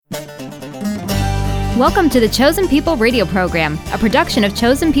Welcome to the Chosen People radio program, a production of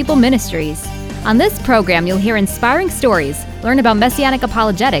Chosen People Ministries. On this program, you'll hear inspiring stories, learn about messianic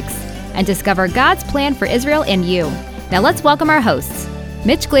apologetics, and discover God's plan for Israel and you. Now let's welcome our hosts,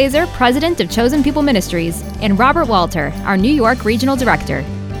 Mitch Glaser, President of Chosen People Ministries, and Robert Walter, our New York Regional Director.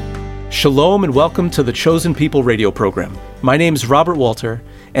 Shalom and welcome to the Chosen People radio program. My name is Robert Walter,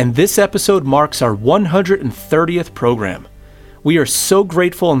 and this episode marks our 130th program. We are so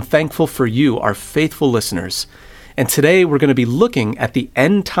grateful and thankful for you, our faithful listeners. And today we're going to be looking at the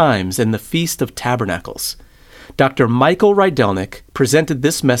end times and the Feast of Tabernacles. Dr. Michael Rydelnik presented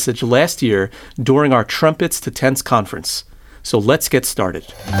this message last year during our Trumpets to Tents conference. So let's get started.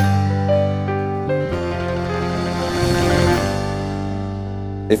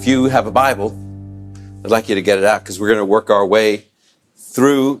 If you have a Bible, I'd like you to get it out because we're going to work our way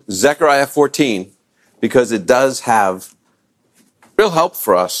through Zechariah 14 because it does have real help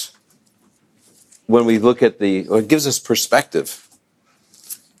for us when we look at it gives us perspective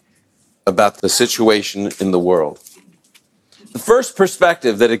about the situation in the world. The first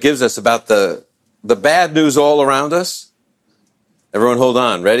perspective that it gives us about the bad news all around us, everyone hold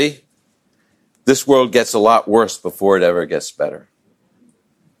on, ready? This world gets a lot worse before it ever gets better.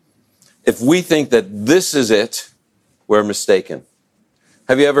 If we think that this is it, we're mistaken.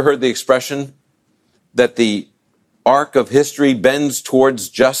 Have you ever heard the expression that the arc of history bends towards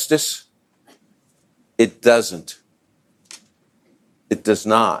justice? It doesn't. It does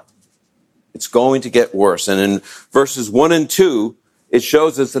not. It's going to get worse. And in verses 1 and 2, it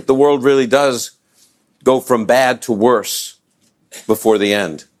shows us that the world really does go from bad to worse before the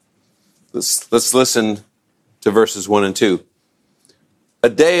end. Let's listen to verses 1 and 2. A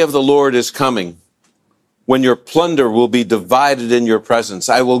day of the Lord is coming when your plunder will be divided in your presence.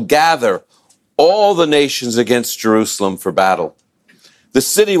 I will gather all the nations against Jerusalem for battle. The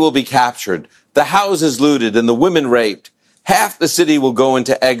city will be captured, the houses looted, and the women raped. Half the city will go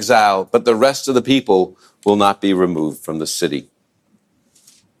into exile, but the rest of the people will not be removed from the city.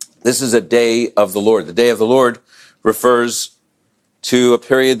 This is a day of the Lord. The day of the Lord refers to a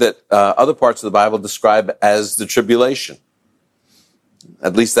period that other parts of the Bible describe as the tribulation.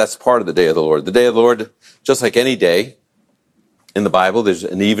 At least that's part of the day of the Lord. The day of the Lord, just like any day in the Bible, there's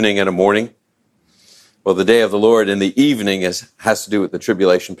an evening and a morning. Well, the day of the Lord in the evening has to do with the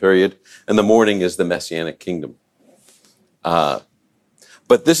tribulation period, and the morning is the Messianic kingdom. But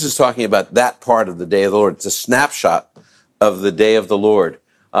this is talking about that part of the day of the Lord. It's a snapshot of the day of the Lord.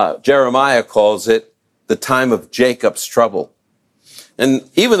 Jeremiah calls it the time of Jacob's trouble. And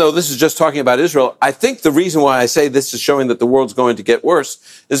even though this is just talking about Israel, I think the reason why I say this is showing that the world's going to get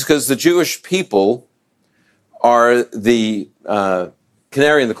worse is because the Jewish people are the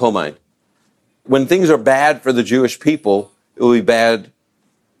canary in the coal mine. When things are bad for the Jewish people, it will be bad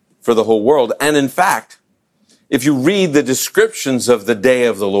for the whole world. And in fact, if you read the descriptions of the day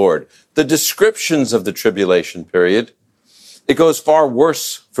of the Lord, the descriptions of the tribulation period, it goes far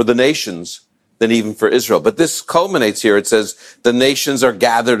worse for the nations than even for Israel. But this culminates here. It says, the nations are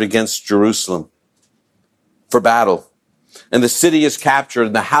gathered against Jerusalem for battle. And the city is captured,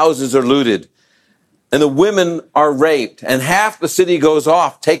 and the houses are looted, and the women are raped, and half the city goes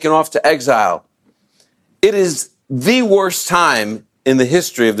off, taken off to exile. It is the worst time in the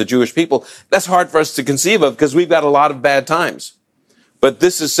history of the Jewish people. That's hard for us to conceive of because we've got a lot of bad times. But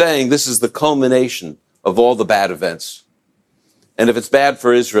this is saying this is the culmination of all the bad events. And if it's bad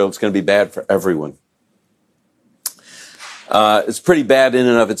for Israel, it's going to be bad for everyone. It's pretty bad in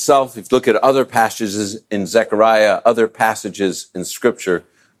and of itself. If you look at other passages in Zechariah, other passages in Scripture,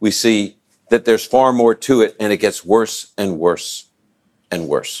 we see that there's far more to it, and it gets worse and worse and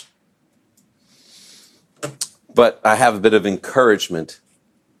worse. But I have a bit of encouragement,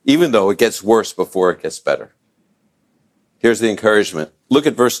 even though it gets worse before it gets better. Here's the encouragement. Look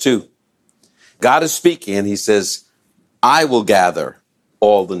at verse 2. God is speaking, and he says, I will gather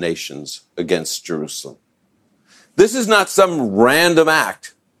all the nations against Jerusalem. This is not some random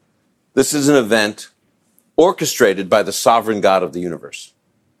act. This is an event orchestrated by the sovereign God of the universe.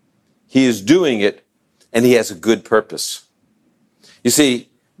 He is doing it, and he has a good purpose. You see,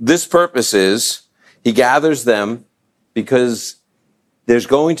 this purpose is he gathers them because there's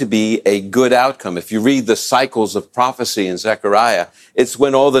going to be a good outcome. If you read the cycles of prophecy in Zechariah, it's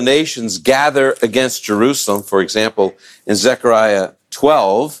when all the nations gather against Jerusalem. For example, in Zechariah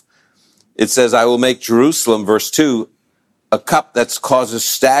 12, it says, I will make Jerusalem, verse 2, a cup that causes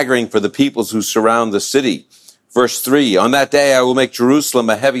staggering for the peoples who surround the city. Verse 3, on that day I will make Jerusalem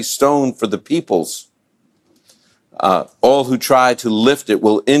a heavy stone for the peoples. All who try to lift it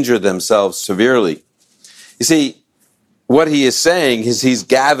will injure themselves severely. You see, what he is saying is he's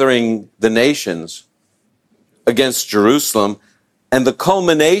gathering the nations against Jerusalem. And the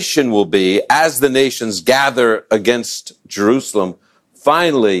culmination will be, as the nations gather against Jerusalem,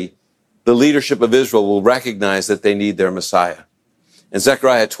 finally, the leadership of Israel will recognize that they need their Messiah. And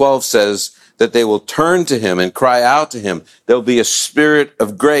Zechariah 12 says that they will turn to him and cry out to him. There'll be a spirit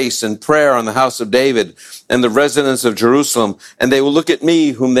of grace and prayer on the house of David and the residents of Jerusalem. And they will look at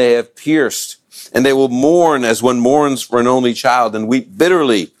me whom they have pierced. And they will mourn as one mourns for an only child and weep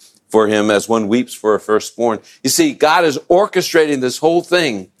bitterly for him as one weeps for a firstborn. You see, God is orchestrating this whole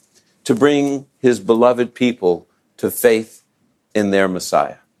thing to bring his beloved people to faith in their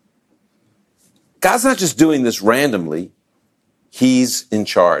Messiah. God's not just doing this randomly. He's in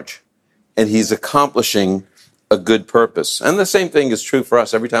charge, and he's accomplishing a good purpose. And the same thing is true for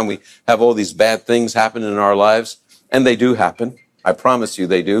us. Every time we have all these bad things happen in our lives, and they do happen, I promise you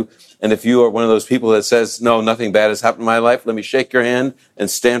they do. And if you are one of those people that says, no, nothing bad has happened in my life, let me shake your hand and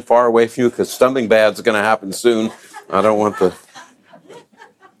stand far away from you, because something bad is going to happen soon. I don't want the...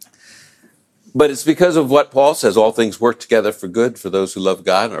 But it's because of what Paul says, all things work together for good for those who love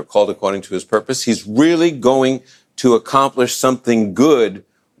God and are called according to his purpose. He's really going to accomplish something good,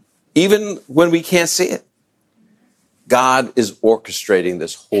 even when we can't see it. God is orchestrating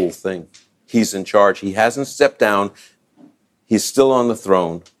this whole thing. He's in charge. He hasn't stepped down. He's still on the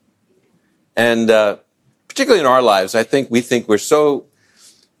throne. And particularly in our lives, I think we think we're so,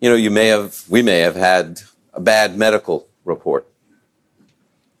 we may have had a bad medical report,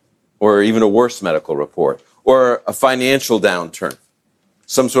 or even a worse medical report, or a financial downturn,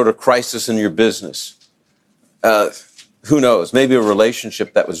 some sort of crisis in your business. Who knows? Maybe a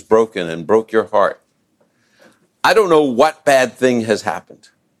relationship that was broken and broke your heart. I don't know what bad thing has happened,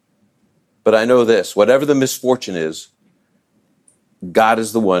 but I know this: whatever the misfortune is, God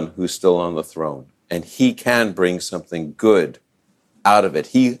is the one who's still on the throne, and he can bring something good out of it.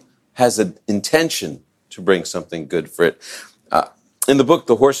 He has an intention to bring something good for it. In the book,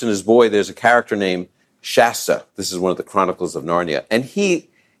 The Horse and His Boy, there's a character named Shasta. This is one of the Chronicles of Narnia. And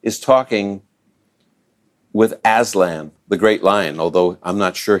he is talking with Aslan, the great lion, although I'm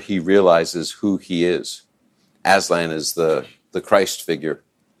not sure he realizes who he is. Aslan is the Christ figure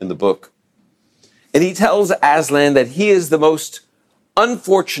in the book. And he tells Aslan that he is the most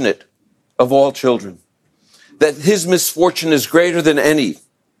unfortunate of all children, that his misfortune is greater than any.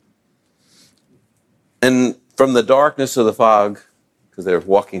 And from the darkness of the fog, because they're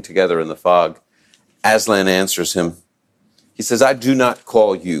walking together in the fog, Aslan answers him. He says, I do not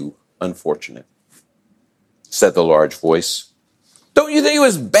call you unfortunate, said the large voice. Don't you think it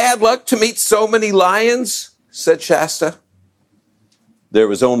was bad luck to meet so many lions? Said Shasta. There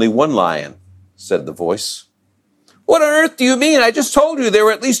was only one lion, said the voice. What on earth do you mean? I just told you there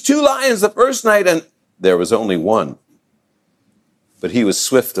were at least 2 lions the first night, and there was only one. But he was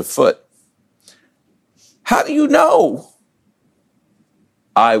swift of foot. How do you know?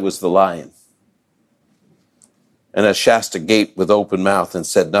 I was the lion. And as Shasta gaped with open mouth and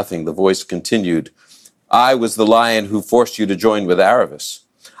said nothing, the voice continued, I was the lion who forced you to join with Aravis.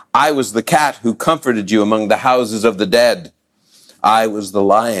 I was the cat who comforted you among the houses of the dead. I was the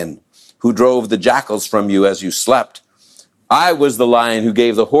lion who drove the jackals from you as you slept. I was the lion who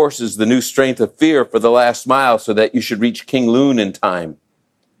gave the horses the new strength of fear for the last mile so that you should reach King Loon in time.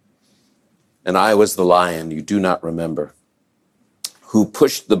 And I was the lion you do not remember, who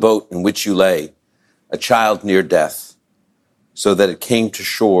pushed the boat in which you lay, a child near death, so that it came to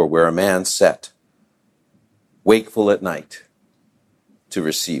shore where a man sat, wakeful at night, to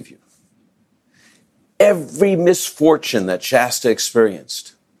receive you. Every misfortune that Shasta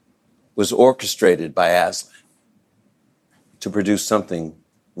experienced was orchestrated by Aslan to produce something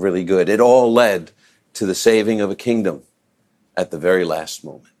really good. It all led to the saving of a kingdom at the very last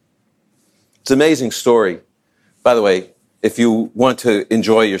moment. It's an amazing story. By the way, if you want to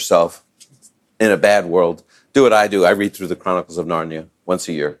enjoy yourself in a bad world, do what I do. I read through the Chronicles of Narnia once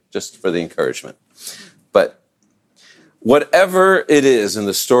a year, just for the encouragement. But whatever it is in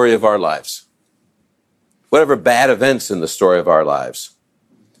the story of our lives, whatever bad events in the story of our lives,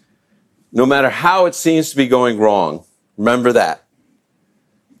 no matter how it seems to be going wrong, remember that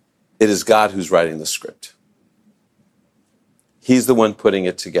it is God who's writing the script. He's the one putting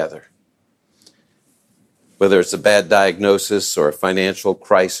it together. Whether it's a bad diagnosis or a financial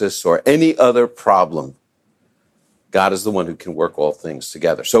crisis or any other problem, God is the one who can work all things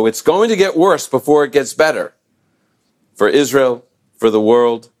together. So it's going to get worse before it gets better. For Israel, for the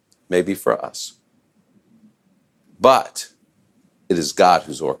world, maybe for us. But it is God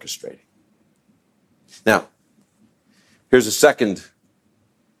who's orchestrating. Now, here's a second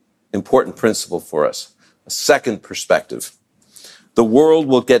important principle for us, a second perspective. The world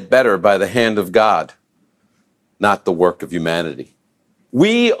will get better by the hand of God, not the work of humanity.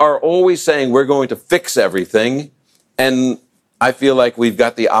 We are always saying we're going to fix everything, and I feel like we've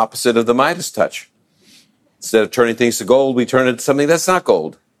got the opposite of the Midas touch. Instead of turning things to gold, we turn it to something that's not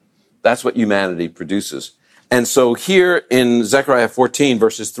gold. That's what humanity produces. And so here in Zechariah 14,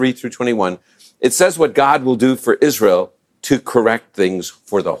 verses 3 through 21, it says what God will do for Israel to correct things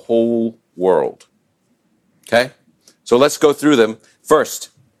for the whole world. Okay? So let's go through them. First,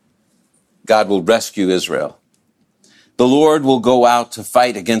 God will rescue Israel. The Lord will go out to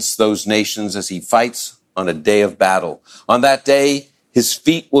fight against those nations as he fights on a day of battle. On that day, his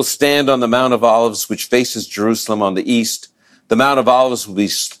feet will stand on the Mount of Olives, which faces Jerusalem on the east. The Mount of Olives will be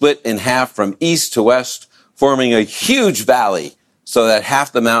split in half from east to west, forming a huge valley, so that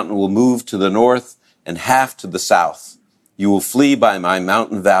half the mountain will move to the north and half to the south. You will flee by my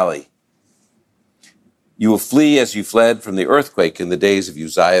mountain valley. You will flee as you fled from the earthquake in the days of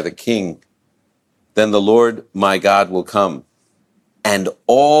Uzziah the king. Then the Lord my God will come, and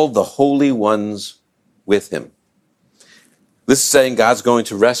all the holy ones with him. This is saying God's going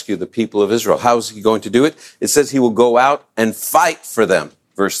to rescue the people of Israel. How is he going to do it? It says he will go out and fight for them.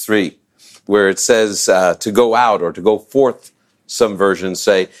 Verse 3, where it says to go out or to go forth, some versions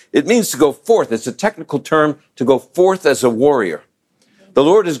say. It means to go forth. It's a technical term, to go forth as a warrior. The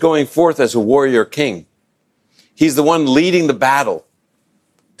Lord is going forth as a warrior king. He's the one leading the battle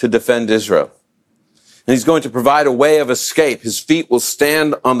to defend Israel. And he's going to provide a way of escape. His feet will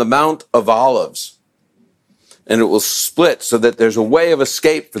stand on the Mount of Olives, and it will split so that there's a way of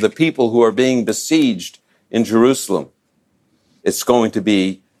escape for the people who are being besieged in Jerusalem. It's going to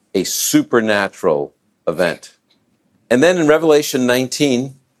be a supernatural event. And then in Revelation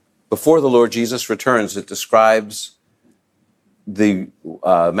 19, before the Lord Jesus returns, it describes the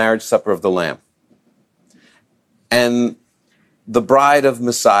marriage supper of the Lamb and the bride of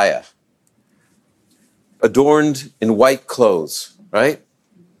Messiah, adorned in white clothes, right?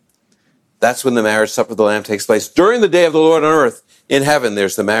 That's when the marriage supper of the Lamb takes place. During the day of the Lord on earth, in heaven,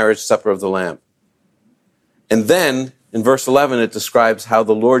 there's the marriage supper of the Lamb. And then, in verse 11, it describes how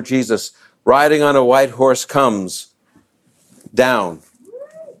the Lord Jesus, riding on a white horse, comes down.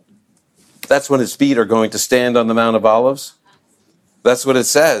 That's when his feet are going to stand on the Mount of Olives. That's what it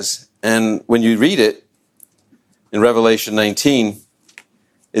says. And when you read it, in Revelation 19,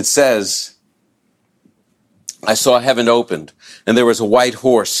 it says, I saw heaven opened, and there was a white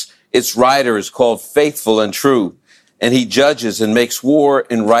horse. Its rider is called Faithful and True, and he judges and makes war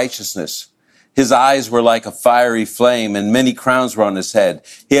in righteousness. His eyes were like a fiery flame, and many crowns were on his head.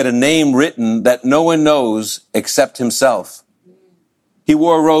 He had a name written that no one knows except himself. He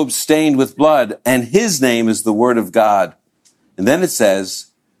wore robes stained with blood, and his name is the Word of God. And then it says,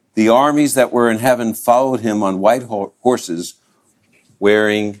 the armies that were in heaven followed him on white horses,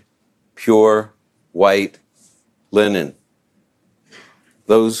 wearing pure white linen.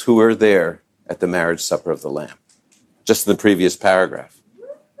 Those who were there at the marriage supper of the Lamb. Just in the previous paragraph.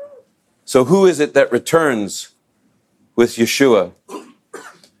 So who is it that returns with Yeshua?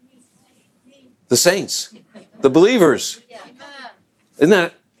 The saints, the believers. Isn't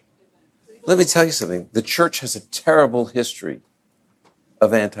that? Let me tell you something. The church has a terrible history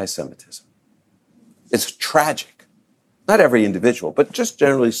of anti-Semitism. It's tragic. Not every individual, but just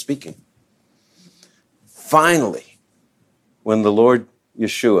generally speaking. Finally, when the Lord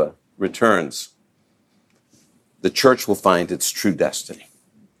Yeshua returns, the church will find its true destiny,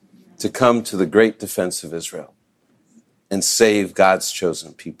 to come to the great defense of Israel and save God's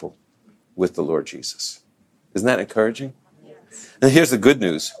chosen people with the Lord Jesus. Isn't that encouraging? Yes. And here's the good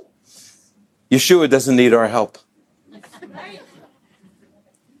news. Yeshua doesn't need our help.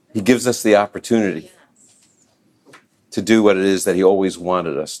 He gives us the opportunity to do what it is that he always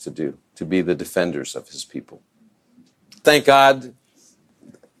wanted us to do, to be the defenders of his people. Thank God.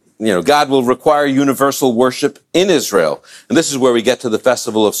 God will require universal worship in Israel. And this is where we get to the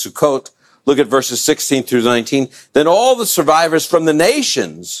festival of Sukkot. Look at verses 16 through 19. Then all the survivors from the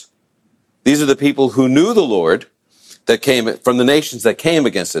nations, these are the people who knew the Lord, that came from the nations that came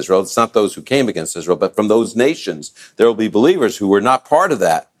against Israel. It's not those who came against Israel, but from those nations, there will be believers who were not part of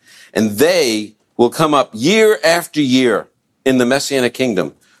that. And they will come up year after year in the Messianic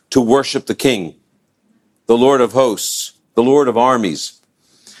kingdom to worship the King, the Lord of hosts, the Lord of armies,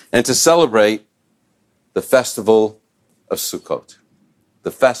 and to celebrate the festival of Sukkot,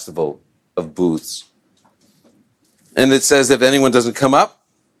 the festival of booths. And it says if anyone doesn't come up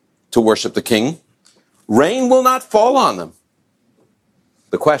to worship the King, rain will not fall on them.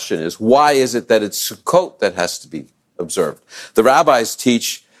 The question is, why is it that it's Sukkot that has to be observed? The rabbis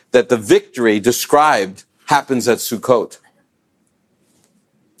teach that the victory described happens at Sukkot.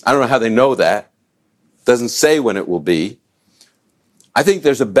 I don't know how they know that, doesn't say when it will be. I think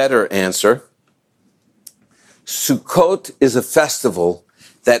there's a better answer. Sukkot is a festival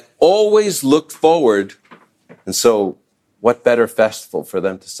that always looked forward. And so what better festival for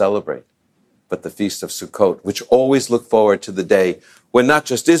them to celebrate but the Feast of Sukkot, which always looked forward to the day when not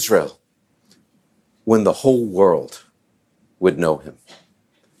just Israel, when the whole world would know him.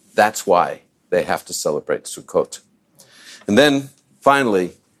 That's why they have to celebrate Sukkot. And then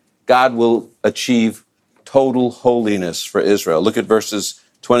finally, God will achieve total holiness for Israel. Look at verses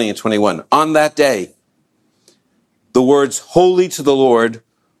 20 and 21. On that day, the words holy to the Lord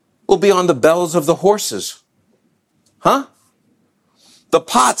will be on the bells of the horses. Huh? The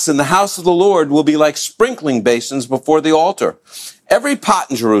pots in the house of the Lord will be like sprinkling basins before the altar. Every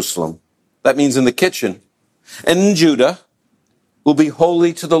pot in Jerusalem, that means in the kitchen, and in Judah, will be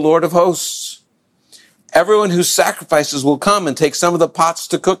holy to the Lord of hosts. Everyone who sacrifices will come and take some of the pots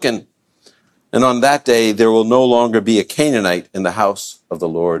to cook in. And on that day, there will no longer be a Canaanite in the house of the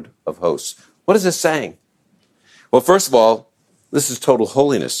Lord of hosts. What is this saying? Well, first of all, this is total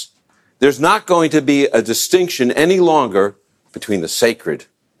holiness. There's not going to be a distinction any longer between the sacred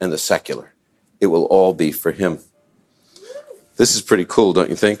and the secular. It will all be for him. This is pretty cool, don't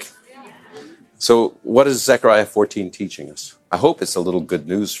you think? So what is Zechariah 14 teaching us? I hope it's a little good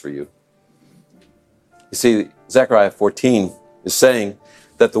news for you. You see, Zechariah 14 is saying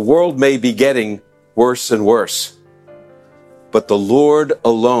that the world may be getting worse and worse, but the Lord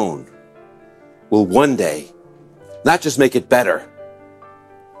alone will one day not just make it better,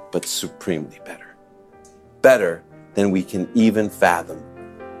 but supremely better. Better than we can even fathom.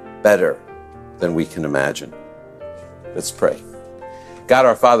 Better than we can imagine. Let's pray. God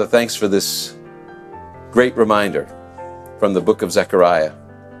our Father, thanks for this great reminder from the book of Zechariah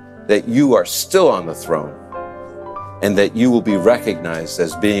that you are still on the throne and that you will be recognized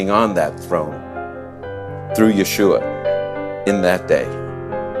as being on that throne through Yeshua in that day.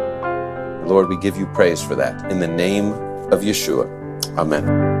 Lord, we give you praise for that. In the name of Yeshua.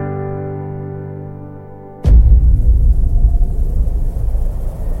 Amen.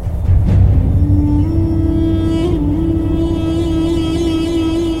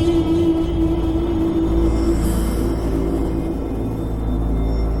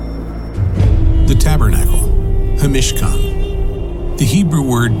 The tabernacle, Hamishkan. The Hebrew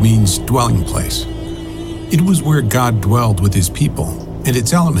word means dwelling place. It was where God dwelled with his people, and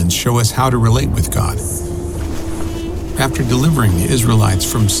its elements show us how to relate with God. After delivering the Israelites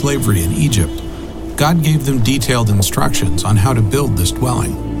from slavery in Egypt, God gave them detailed instructions on how to build this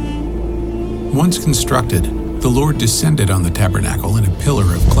dwelling. Once constructed, the Lord descended on the tabernacle in a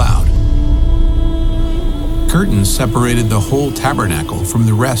pillar of cloud. Curtains separated the whole tabernacle from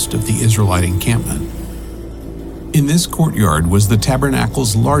the rest of the Israelite encampment. In this courtyard was the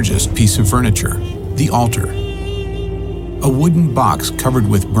tabernacle's largest piece of furniture, the altar. A wooden box covered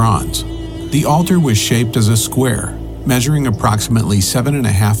with bronze, the altar was shaped as a square, measuring approximately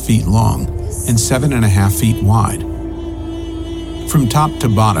 7.5 feet long and 7.5 feet wide. From top to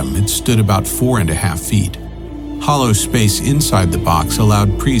bottom, it stood about 4.5 feet. Hollow space inside the box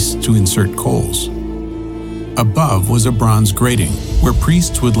allowed priests to insert coals. Above was a bronze grating where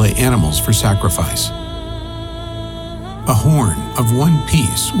priests would lay animals for sacrifice. A horn of one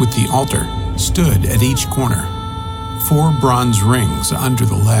piece with the altar stood at each corner. 4 bronze rings under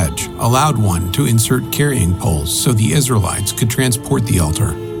the ledge allowed one to insert carrying poles so the Israelites could transport the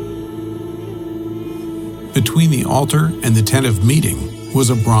altar. Between the altar and the tent of meeting was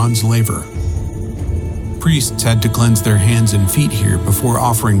a bronze laver. Priests had to cleanse their hands and feet here before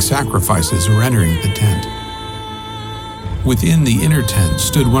offering sacrifices or entering the tent. Within the inner tent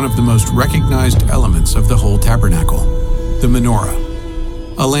stood one of the most recognized elements of the whole tabernacle, the menorah,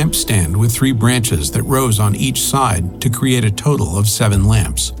 a lampstand with 3 branches that rose on each side to create a total of 7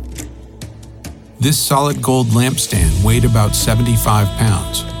 lamps. This solid gold lampstand weighed about 75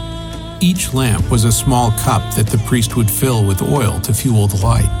 pounds. Each lamp was a small cup that the priest would fill with oil to fuel the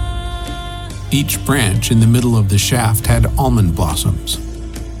light. Each branch in the middle of the shaft had almond blossoms.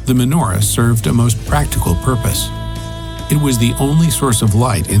 The menorah served a most practical purpose. It was the only source of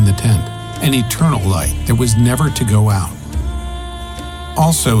light in the tent, an eternal light that was never to go out.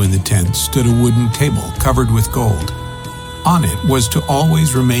 Also in the tent stood a wooden table covered with gold. On it was to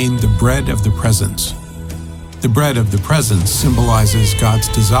always remain the bread of the presence. The bread of the presence symbolizes God's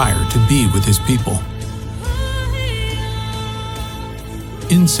desire to be with his people.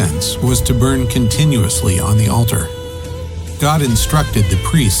 Incense was to burn continuously on the altar. God instructed the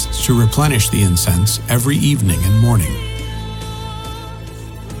priests to replenish the incense every evening and morning.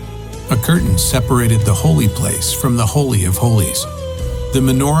 A curtain separated the holy place from the Holy of Holies. The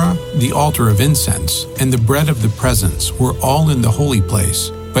menorah, the altar of incense, and the bread of the presence were all in the holy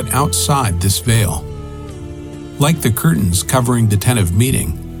place, but outside this veil. Like the curtains covering the tent of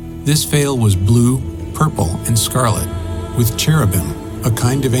meeting, this veil was blue, purple, and scarlet, with cherubim, a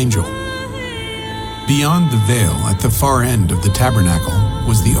kind of angel. Beyond the veil, at the far end of the tabernacle,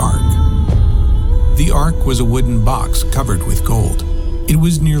 was the ark. The ark was a wooden box covered with gold. It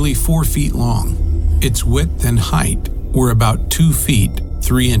was nearly 4 feet long. Its width and height were about 2 feet,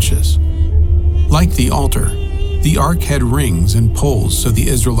 3 inches. Like the altar, the ark had rings and poles so the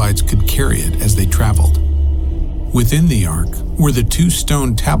Israelites could carry it as they traveled. Within the ark were the 2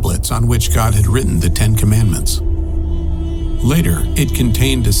 stone tablets on which God had written the 10 Commandments. Later, it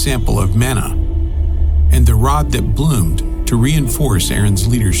contained a sample of manna and the rod that bloomed to reinforce Aaron's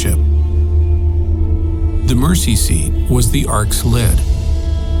leadership. The mercy seat was the ark's lid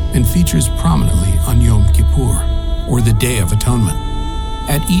and features prominently on Yom Kippur, or the Day of Atonement.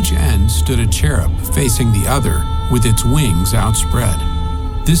 At each end stood a cherub facing the other with its wings outspread.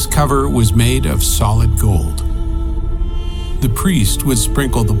 This cover was made of solid gold. The priest would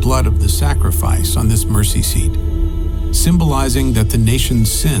sprinkle the blood of the sacrifice on this mercy seat, symbolizing that the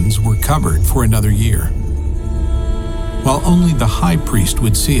nation's sins were covered for another year. While only the high priest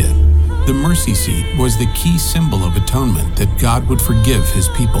would see it, the mercy seat was the key symbol of atonement that God would forgive his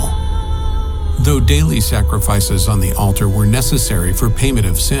people. Though daily sacrifices on the altar were necessary for payment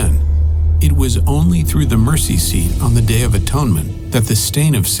of sin, it was only through the mercy seat on the Day of Atonement that the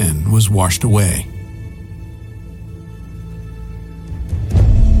stain of sin was washed away.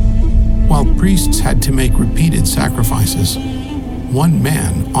 While priests had to make repeated sacrifices, one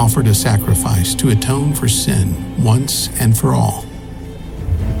man offered a sacrifice to atone for sin once and for all.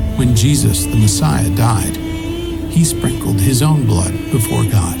 When Jesus, the Messiah, died, he sprinkled his own blood before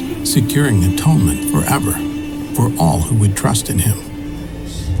God, securing atonement forever for all who would trust in him.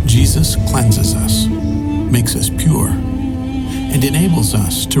 Jesus cleanses us, makes us pure, and enables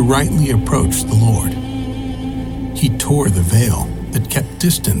us to rightly approach the Lord. He tore the veil that kept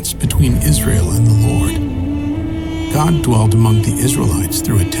distance between Israel and the Lord. God dwelled among the Israelites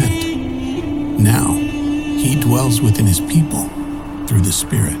through a tent. Now, he dwells within his people through the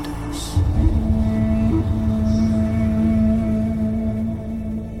Spirit.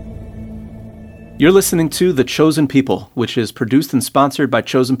 You're listening to The Chosen People, which is produced and sponsored by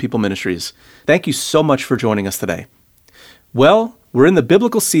Chosen People Ministries. Thank you so much for joining us today. Well, we're in the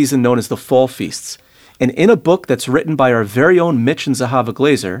biblical season known as the Fall Feasts. And in a book that's written by our very own Mitch and Zahava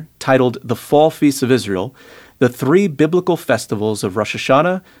Glaser, titled The Fall Feasts of Israel, the 3 biblical festivals of Rosh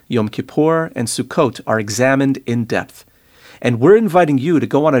Hashanah, Yom Kippur, and Sukkot are examined in depth. And we're inviting you to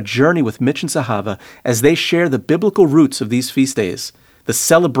go on a journey with Mitch and Zahava as they share the biblical roots of these feast days, the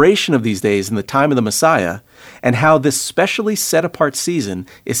celebration of these days in the time of the Messiah, and how this specially set-apart season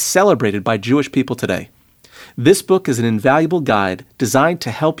is celebrated by Jewish people today. This book is an invaluable guide designed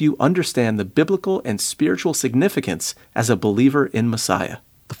to help you understand the biblical and spiritual significance as a believer in Messiah.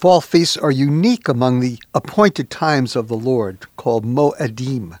 The fall feasts are unique among the appointed times of the Lord, called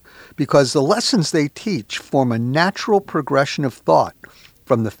Moedim, because the lessons they teach form a natural progression of thought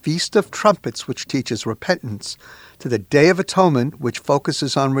from the Feast of Trumpets, which teaches repentance, to the Day of Atonement, which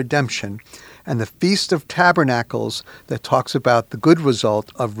focuses on redemption, and the Feast of Tabernacles that talks about the good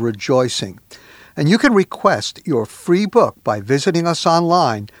result of rejoicing. And you can request your free book by visiting us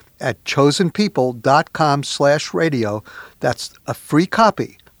online at chosenpeople.com/radio. That's a free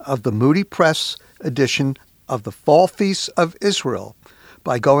copy of the Moody Press edition of the Fall Feasts of Israel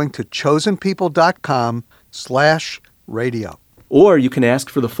by going to chosenpeople.com/radio. Or you can ask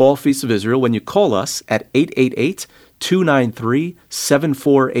for the Fall Feasts of Israel when you call us at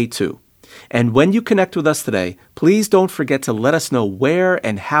 888-293-7482. And when you connect with us today, please don't forget to let us know where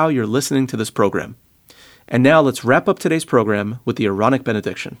and how you're listening to this program. And now let's wrap up today's program with the Aaronic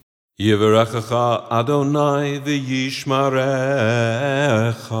benediction. Yivarechecha Adonai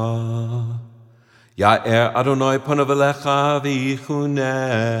v'yishmarecha. Ya'er Adonai panav elecha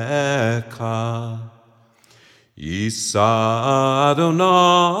v'yichunecha. Yisa Adonai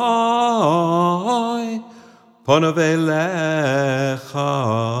panav elecha.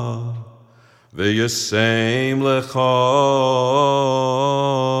 V'yasem lecha.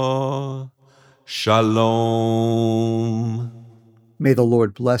 Shalom. May the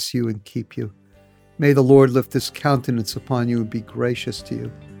Lord bless you and keep you. May the Lord lift his countenance upon you and be gracious to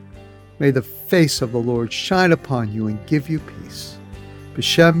you. May the face of the Lord shine upon you and give you peace.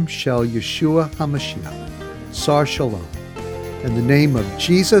 B'Shem Shel Yeshua HaMashiach, Sar Shalom. In the name of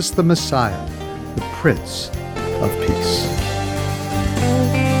Jesus the Messiah, the Prince of Peace.